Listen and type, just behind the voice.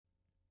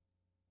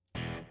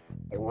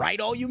Right,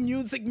 all you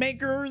music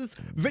makers,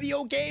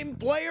 video game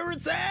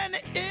players, and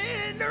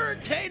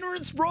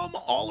entertainers from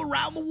all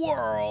around the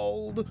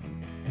world,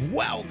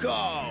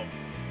 welcome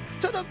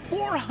to the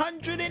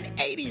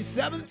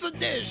 487th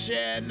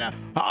edition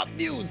of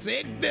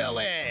Music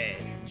Village.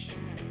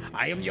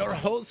 I am your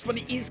host from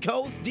the East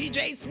Coast,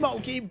 DJ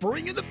Smokey,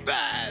 bringing the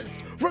best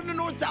from the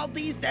North, South,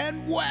 East,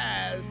 and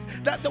West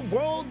that the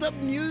world of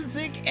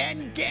music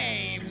and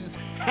games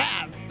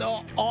has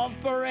to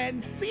offer.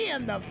 And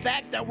seeing the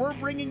fact that we're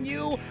bringing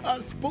you a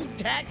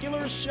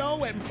spooktacular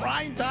show in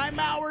prime time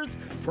hours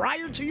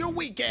prior to your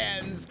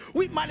weekends,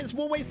 we might as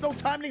well waste no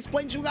time and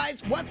explain to you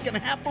guys what's going to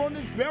happen on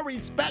this very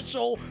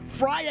special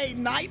Friday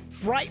night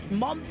Fright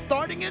Month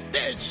starting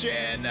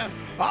edition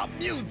of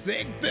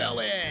Music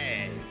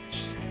Village.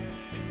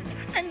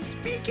 And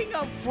speaking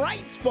of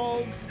frights,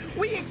 folks,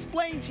 we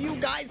explained to you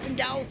guys and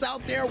gals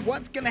out there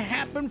what's going to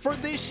happen for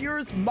this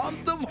year's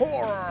month of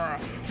horror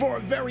for a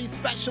very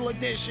special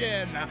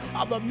edition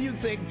of the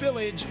Music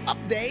Village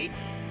update.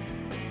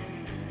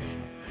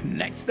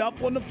 Next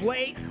up on the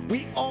plate,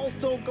 we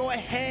also go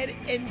ahead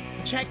and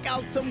check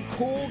out some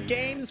cool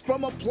games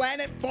from a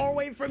planet far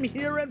away from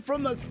here and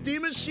from the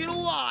steam machine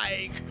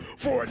alike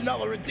for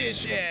another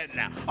edition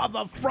of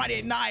the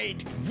Friday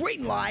Night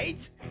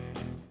Greenlight.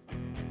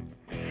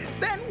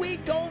 Then we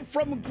go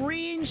from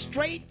green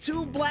straight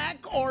to black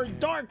or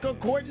dark,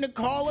 according to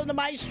Carl and the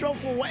Maestro,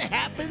 for what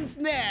happens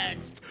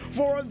next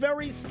for a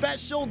very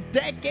special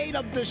Decade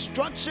of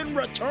Destruction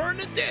Return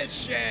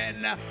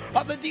edition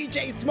of the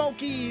DJ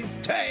Smokey's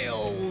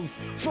Tales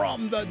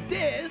from the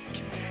Disc.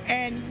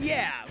 And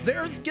yeah,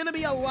 there's gonna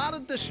be a lot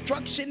of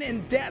destruction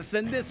and death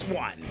in this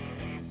one.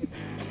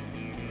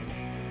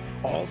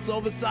 Also,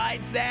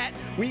 besides that,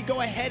 we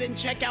go ahead and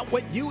check out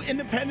what you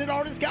independent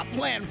artists got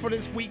planned for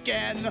this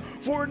weekend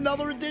for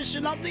another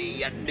edition of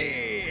the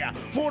Indie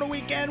for the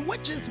weekend,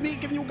 which is me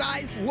giving you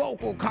guys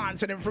local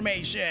content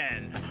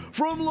information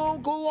from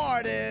local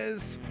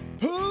artists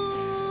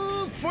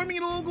performing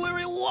in a local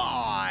area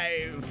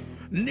live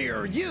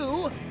near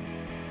you.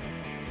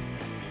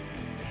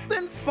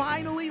 Then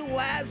finally,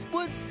 last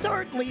but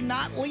certainly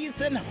not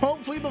least, and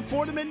hopefully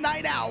before the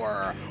midnight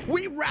hour,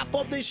 we wrap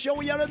up this show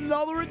with yet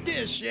another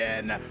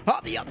edition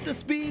of the Up to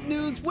Speed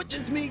News, which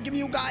is me giving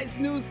you guys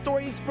news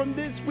stories from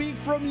this week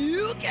from,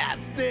 you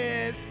guessed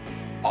it,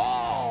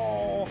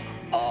 all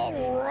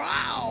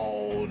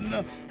around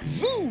the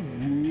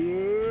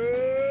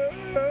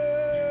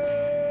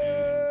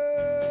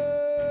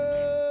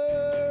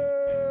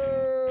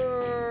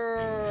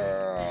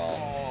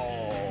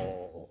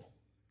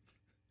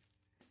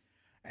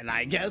And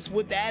I guess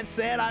with that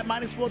said, I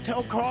might as well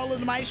tell Carl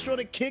and the Maestro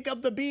to kick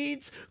up the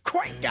beats,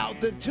 crank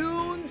out the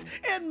tunes,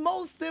 and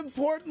most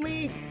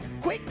importantly,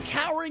 quit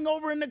cowering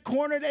over in the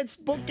corner. That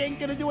book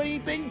ain't gonna do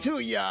anything to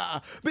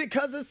ya,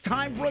 because it's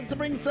time for us to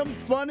bring some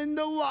fun and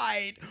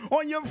delight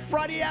on your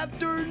Friday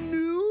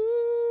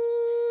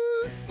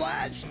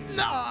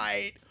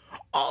afternoon/night.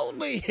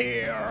 Only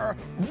here,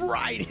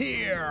 right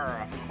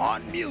here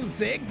on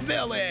Music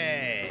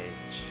Village.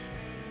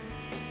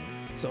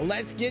 So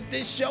let's get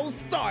this show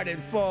started,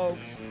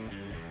 folks.